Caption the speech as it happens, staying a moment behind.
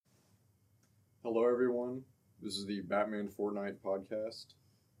Hello, everyone. This is the Batman Fortnite podcast.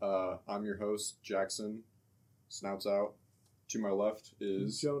 I'm your host, Jackson. Snouts out. To my left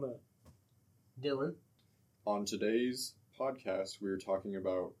is Jonah. Dylan. On today's podcast, we are talking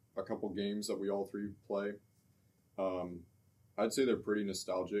about a couple games that we all three play. I'd say they're pretty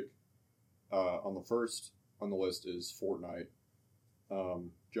nostalgic. On the first on the list is Fortnite.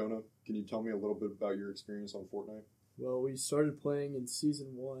 Jonah, can you tell me a little bit about your experience on Fortnite? Well, we started playing in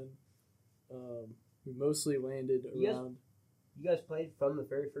Season 1. We mostly landed around... You guys played from the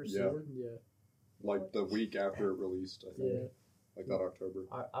very first season? Yeah. Like the week after it released, I think. Yeah. Like that October.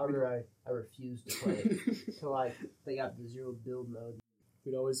 I remember I refused to play it until they got the zero build mode.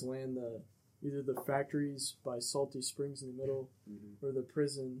 We'd always land either the factories by Salty Springs in the middle, or the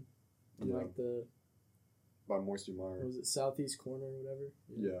prison in by Moisty Mire. What was it, southeast corner or whatever?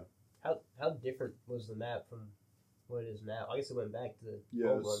 Yeah. How different was the map from what it is now? I guess it went back to the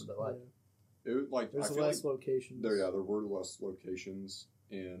old one, but there's less locations. There were less locations,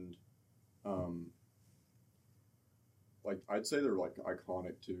 and I'd say they're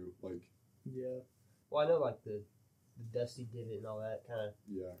iconic too. Yeah. Well, I know the Dusty Divot and all that kind of.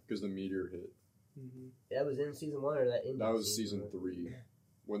 Yeah, because the meteor hit. Mm-hmm. That was in season 1 or that ended? That was season 3,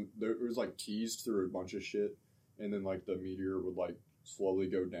 when it was teased through a bunch of shit, and then the meteor would slowly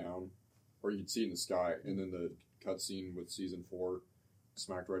go down, or you'd see it in the sky, and then the cutscene with season 4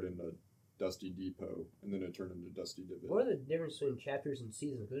 smacked right into Dusty Depot, and then it turned into Dusty Divot. What are the difference between chapters and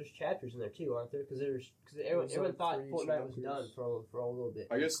seasons? Because there's chapters in there too, aren't there? Because everyone thought Fortnite was done for a little bit.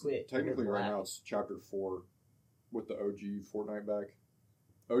 I guess technically right now it's chapter 4 with the OG Fortnite back.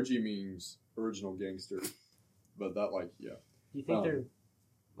 OG means original gangster, but that Do you think they're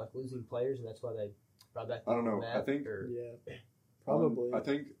losing players and that's why they brought back? I don't know. Map, I think probably. I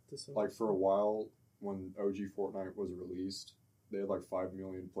think for a while when OG Fortnite was released, they had 5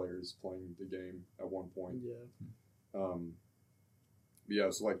 million players playing the game at one point. Yeah. But yeah,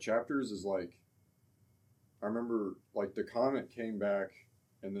 so chapters is I remember the comment came back,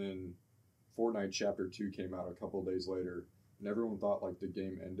 and then Fortnite Chapter 2 came out a couple of days later, and everyone thought the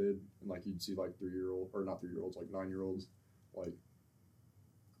game ended, and you'd see 3-year-old or not 3-year-olds, 9-year-olds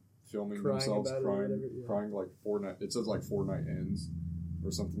filming crying themselves, crying Fortnite. It says Fortnite ends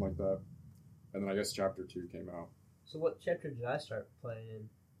or something like that, and then I guess Chapter 2 came out. So what chapter did I start playing in?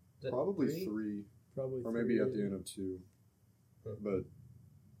 Probably 3. Probably or maybe at the end of 2. But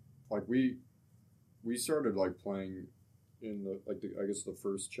we started playing in the I guess the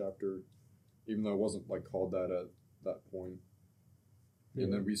first chapter, even though it wasn't called that at that point. Yeah.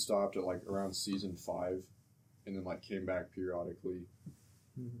 And then we stopped at around season 5, and then came back periodically.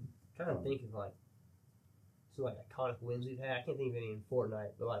 Mm-hmm. I'm trying to think of some iconic wins we've had. I can't think of any in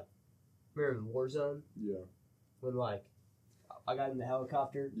Fortnite, but remember in Warzone? Yeah. When I got in the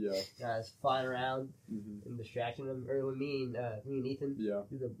helicopter, Yeah. and I was flying around Mm-hmm. and distracting them. Or when me and Ethan Yeah.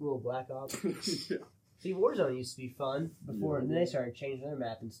 did the little Black Ops. Yeah. See, Warzone used to be fun before, Yeah. and then they started changing their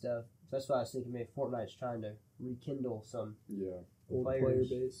map and stuff. So that's why I was thinking maybe Fortnite's trying to rekindle some old player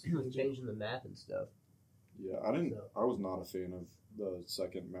players, base. changing the map and stuff. Yeah, I was not a fan of the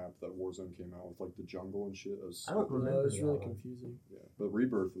second map that Warzone came out with, the jungle and shit. I don't remember. It was really that one. confusing. Yeah, but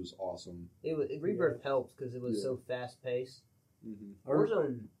Rebirth was awesome. Rebirth helped because it was so fast paced. Mm-hmm.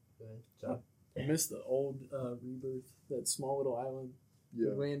 Warzone. Sorry. I missed the old Rebirth, that small little island.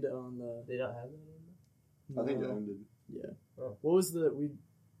 Yeah, We landed on the... They don't have that anymore? I think it ended. Yeah. Oh. What was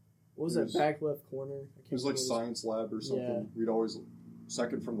that back left corner? It was science lab or something. Yeah. We'd always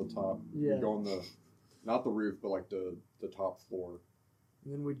second from the top. Yeah. We'd go on not the roof, but the top floor.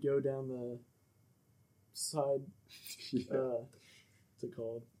 And then we'd go down the side. Yeah. What's it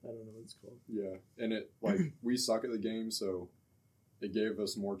called? I don't know what it's called. Yeah, and it we suck at the game, so it gave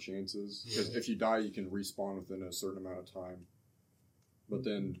us more chances. Because if you die, you can respawn within a certain amount of time. But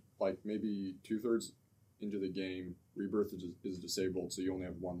then, maybe 2/3 into the game, Rebirth is disabled, so you only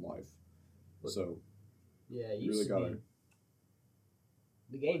have 1 life. So yeah, it you used really to be.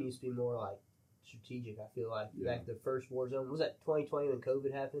 The game used to be more strategic. I feel back the first Warzone was that 2020 when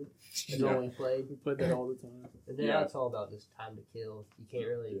COVID happened. That's all we played. We played that all the time. And then now it's all about just time to kill. You can't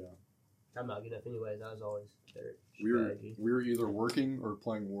really. Yeah. I'm not good enough, anyways. I was always better. We were either working or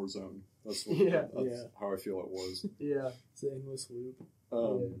playing Warzone. That's how I feel it was. Yeah, it's an endless loop.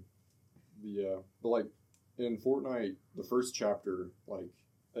 But in Fortnite, the first chapter,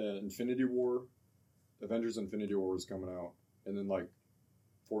 Infinity War, Avengers Infinity War was coming out, and then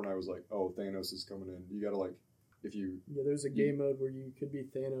Fortnite was oh, Thanos is coming in. You gotta if you there's a game mode where you could be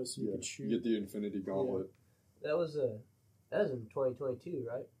Thanos and you could shoot. You get the Infinity Gauntlet. That was in 2022,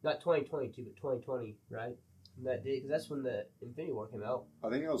 right? Not 2022, but 2020, right? That did, because that's when the Infinity War came out. I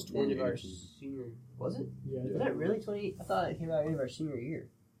think that was The end of our 2018. senior. Was it? Yeah. Was that really 20? I thought it came out at the end of our senior year.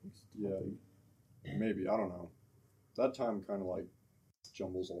 Yeah, maybe, I don't know. That time kind of like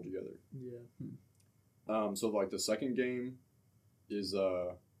jumbles all together. Yeah. So like the second game is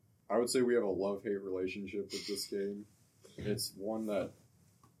I would say we have a love-hate relationship with this game. It's one that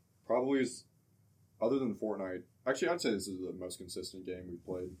probably is, other than Fortnite, actually I'd say this is the most consistent game we've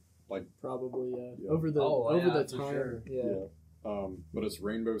played. Probably, yeah. Yeah. Over the for time. sure. Yeah. But it's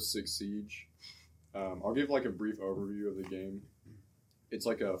Rainbow Six Siege. I'll give like a brief overview of the game. It's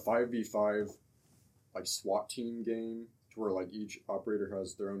like a 5v5 like SWAT team game to where like each operator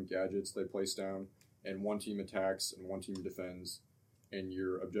has their own gadgets they place down, and one team attacks and one team defends, and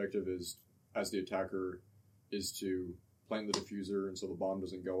your objective is, as the attacker, is to plant the diffuser and so the bomb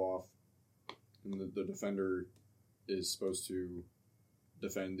doesn't go off, and the defender is supposed to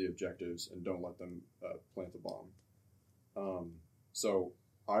defend the objectives and don't let them plant the bomb. So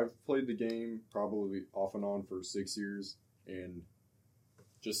I've played the game probably off and on for 6 years, and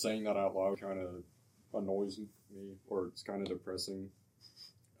just saying that out loud kind of annoys me, or it's kind of depressing.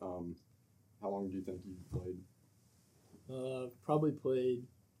 How long do you think you've played? Probably played.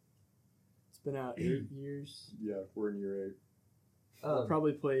 It's been out 8 years. Yeah, we're in year 8.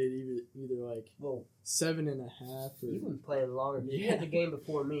 Probably played either like Well, 7.5 or you've been playing longer. You Yeah. had the game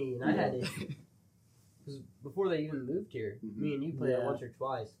before me, and I had it. Because before they even moved here, me and you played it Yeah. once or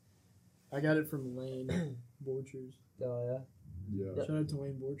twice. I got it from Lane Borchers. Oh, yeah? Yeah. Shout out to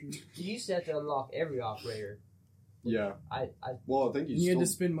Lane Borchers. You used to have to unlock every operator. Yeah. I Well, I think You had to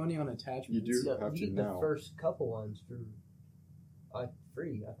spend money on attachments. You do. no, have you to get now. the first couple ones for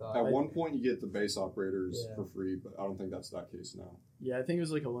free, I thought. At one point, you get the base operators Yeah. for free, but I don't think that's that case now. Yeah, I think it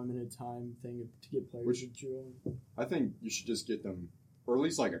was like a limited time thing to get players Which- to join. I think you should just get them, or at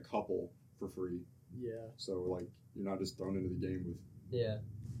least like a couple for free. Yeah. So like you're not just thrown into the game with Yeah.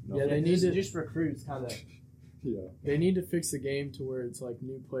 Yeah, they need just, to- just recruits, kind of. yeah. They need to fix the game to where it's like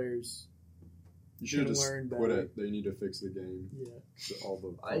new players. You should Gonna just learn quit better. it. They need to fix the game. Yeah. All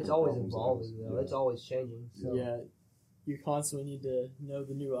the It's all always the problems it has. evolving, though. Yeah. It's always changing. So. Yeah. You constantly need to know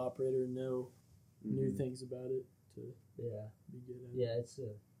the new operator, know new Mhm. things about it to Yeah. be good at it. Yeah, it's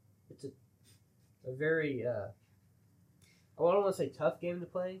a very well, I don't want to say tough game to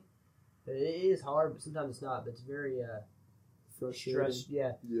play. But it is hard, but sometimes it's not. But it's very Frustrating. stress.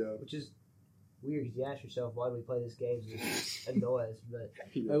 Yeah, Yeah. which is weird because you ask yourself, why do we play this game? It annoys, but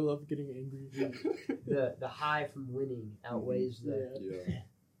I love getting angry. the high from winning outweighs the. Yeah.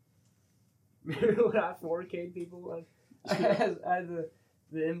 Remember when I 4K'd people? Like, I had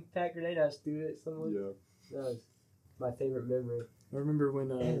the impact grenade. I just threw it at someone. Yeah. That was my favorite memory. I remember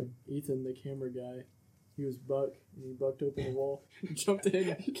when Ethan, the camera guy, he was buck and he bucked open the wall, jumped in,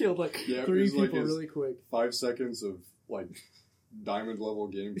 and killed like Yeah, it 3 was people like his- really quick. 5 seconds of like diamond level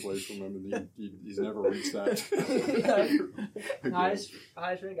gameplay from him, and he's never reached that. Again. highest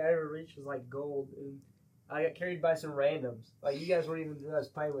rank I ever reached was like gold, and I got carried by some randoms. Like you guys weren't even who I was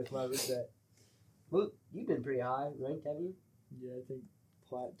playing with when I reached that. Well, you've been pretty high ranked, haven't you? Yeah, I think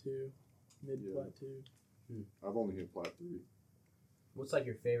plat 2, mid Yeah. plat 2. I've only hit plat 3. What's like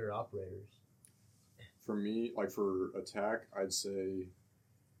your favorite operators? For me, like for attack, I'd say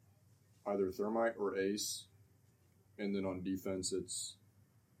either Thermite or Ace, and then on defense, it's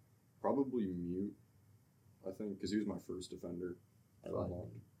probably Mute. I think because he was my first defender. I like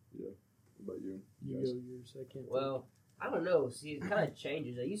unlocked. Yeah. What about you? You Yes. go yours. I can't. Well, I don't know. See, it kind of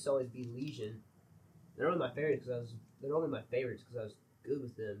changes. I used to always be Legion. They're only my favorites because I was good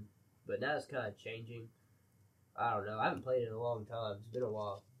with them. But now it's kind of changing. I don't know. I haven't played it in a long time. It's been a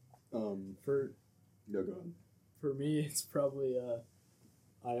while. For No, go ahead. for me, it's probably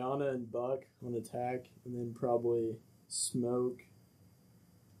Ayana and Buck on attack, and then probably Smoke,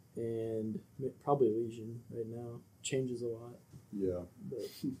 and probably Legion right now. Changes a lot, Yeah. but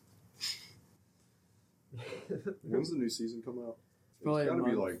When's the new season come out? probably It's a gotta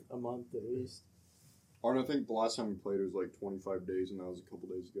month, be like. a month at least. Or I think the last time we played it was like 25 days, and that was a couple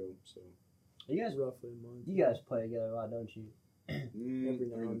days ago. So. you guys, Roughly a month. you guys play together a lot, don't you? Every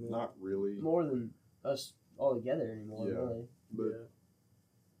now and then. Not really. More than us all together anymore, Yeah. really. But Yeah.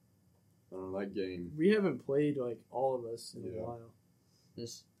 I don't know, that game. We haven't played like all of us in Yeah. a while.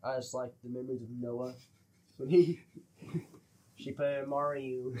 I just like the memories of Noah when she played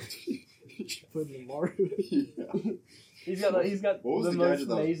Mario. Putting in Mario. Yeah. He's got What was the the most gadget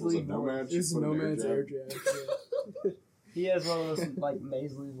that was nasally it Nomad? voice. She It's put an Nomad's air air jab? jab. He has one of those like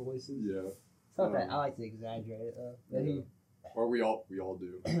nasally voices. Yeah. It's not that I like to exaggerate it though. But Yeah. Or we all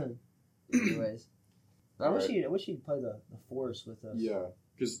do. anyways, I wish Alright. he'd play the Force with us. Yeah.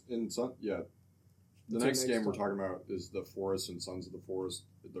 Because in some, The next game we're talking about is The Forest and Sons of the Forest.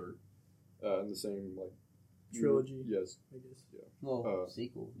 They're in the same trilogy. Yes. I guess. Yeah. Well,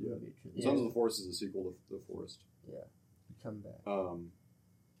 sequel. Yeah. Yeah. Sons of the Forest is a sequel to The Forest. Yeah. Come back.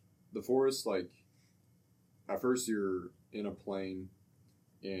 The Forest, at first you're in a plane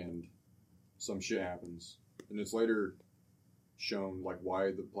and some shit happens, and it's later shown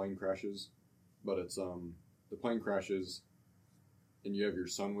why the plane crashes, but it's the plane crashes and you have your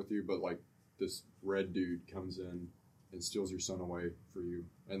son with you, but this red dude comes in and steals your son away for you,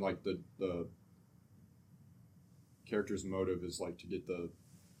 and the character's motive is to get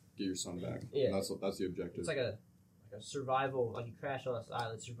your son back. Yeah, and that's the objective. It's like a survival, you crash on this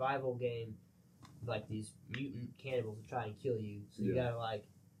island, survival game, these mutant cannibals that try and kill you. So you gotta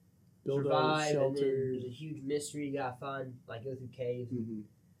build survive, a shelter. and then there's a huge mystery you gotta find, go through caves.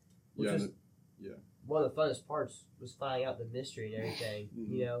 Mm-hmm. One of the funnest parts was finding out the mystery and everything,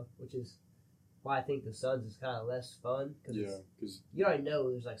 Mm-hmm. Which is why I think the Sons is kind of less fun, because you already know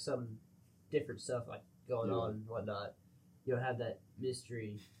there's some different stuff going on and whatnot. You don't have that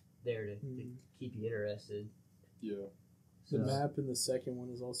mystery there to keep you interested. Yeah. The map in the second one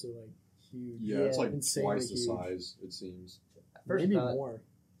is also huge. Yeah, it's insanely twice the huge. size, it seems. First Maybe more.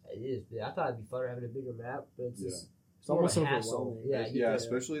 It is. I thought it'd be funner having a bigger map, but it's almost more of a hassle. overwhelming. Yeah,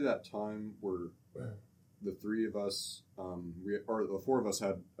 Especially that time where the three of us, the four of us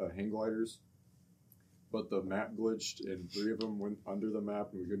had hang gliders, but the map glitched and three of them went under the map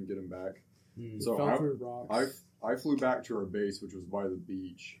and we couldn't get them back. So fell through rocks. I flew back to our base, which was by the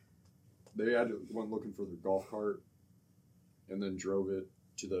beach. They went looking for their golf cart and then drove it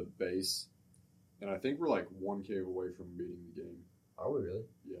to the base. And I think we're 1 cave away from beating the game. Are we really?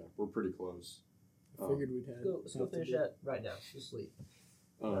 Yeah, we're pretty close. I figured we'd have. Let's go finish that right now. Just sleep.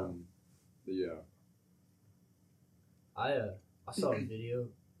 But yeah. I saw a video.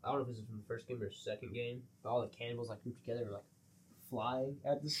 I don't know if this is from the first game or the second game. But all the cannibals grouped together and flying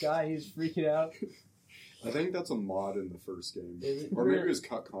at this guy. He was freaking out. I think that's a mod in the first game. Is it? Or maybe it was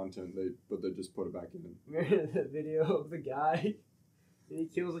cut content, but they just put it back in. Remember the video of the guy? And he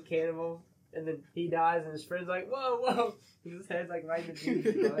kills a cannibal, and then he dies, and his friend's whoa, whoa! His head's right in the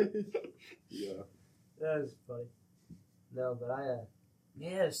dude's butt. Yeah. That was funny. No, but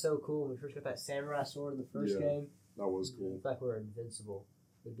man, it's so cool. When we first got that samurai sword in the first game. That was cool. It's like we're invincible.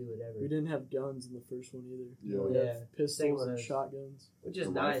 We do whatever. We didn't have guns in the first one either. Yeah. We had pistols and shotguns. Which is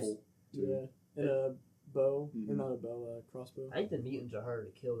a nice. Rifle, yeah. And a bow. Or not a bow, crossbow. I think the mutants are harder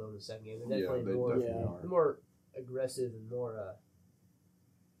to kill though in the second game. They're They definitely are. more aggressive and more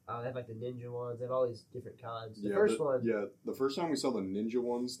they have the ninja ones, they have all these different kinds. The first one. Yeah, the first time we saw the ninja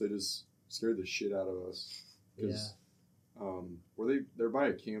ones, they just scared the shit out of us. Because they're by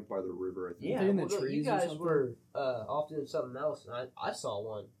a camp by the river, I think. Yeah, in the trees you guys or were off doing something else, and I saw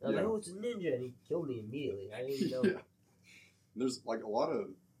one. And I was Yeah. oh, it's a ninja, and he killed me immediately. I didn't even know. Yeah. There's a lot of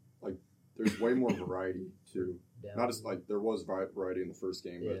there's way more variety too. Not as there was variety in the first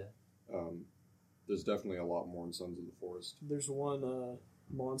game, but there's definitely a lot more in Sons of the Forest. There's one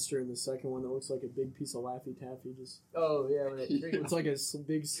monster in the second one that looks like a big piece of Laffy Taffy. Oh yeah, when it's like a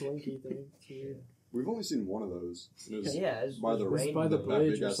big slinky thing. It's weird. We've only seen one of those. And it was it's by the rain, by the that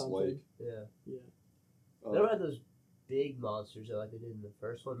bridge big or ass something. lake. Yeah. Uh, They don't have those big monsters like they did in the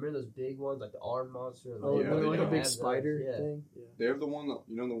first one. Remember those big ones, like the arm monster? Oh, yeah, like a don't big spider thing. Yeah. They have the one that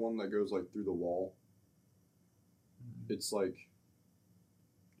the one that goes through the wall. It's like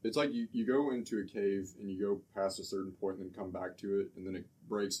you go into a cave and you go past a certain point and then come back to it and then it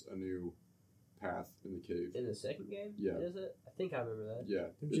breaks a new path in the cave. In the second game? Yeah. Is it? I think I remember that. Yeah.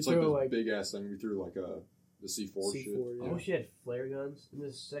 Didn't It's you throw, this big ass thing. We threw the C4 shit. C4, I wish you had flare guns in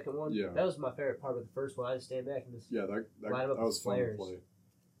this second one. Yeah. That was my favorite part of the first one. I just stand back and just Yeah, light 'em that up was with fun flares. to play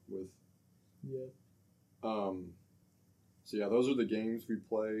with. Yeah. So yeah, those are the games we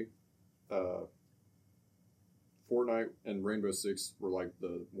play. Fortnite and Rainbow Six were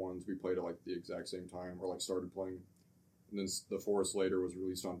the ones we played at the exact same time or started playing. And then The Forest later was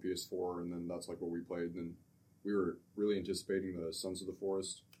released on PS4 and then that's what we played. And then we were really anticipating the Sons of the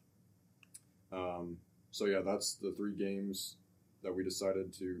Forest. So yeah, that's the 3 games that we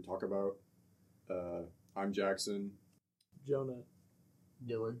decided to talk about. I'm Jackson. Jonah.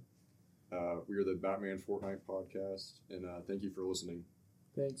 Dylan. We are the Batman Fortnite podcast, and thank you for listening.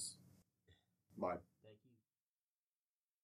 Thanks. Bye.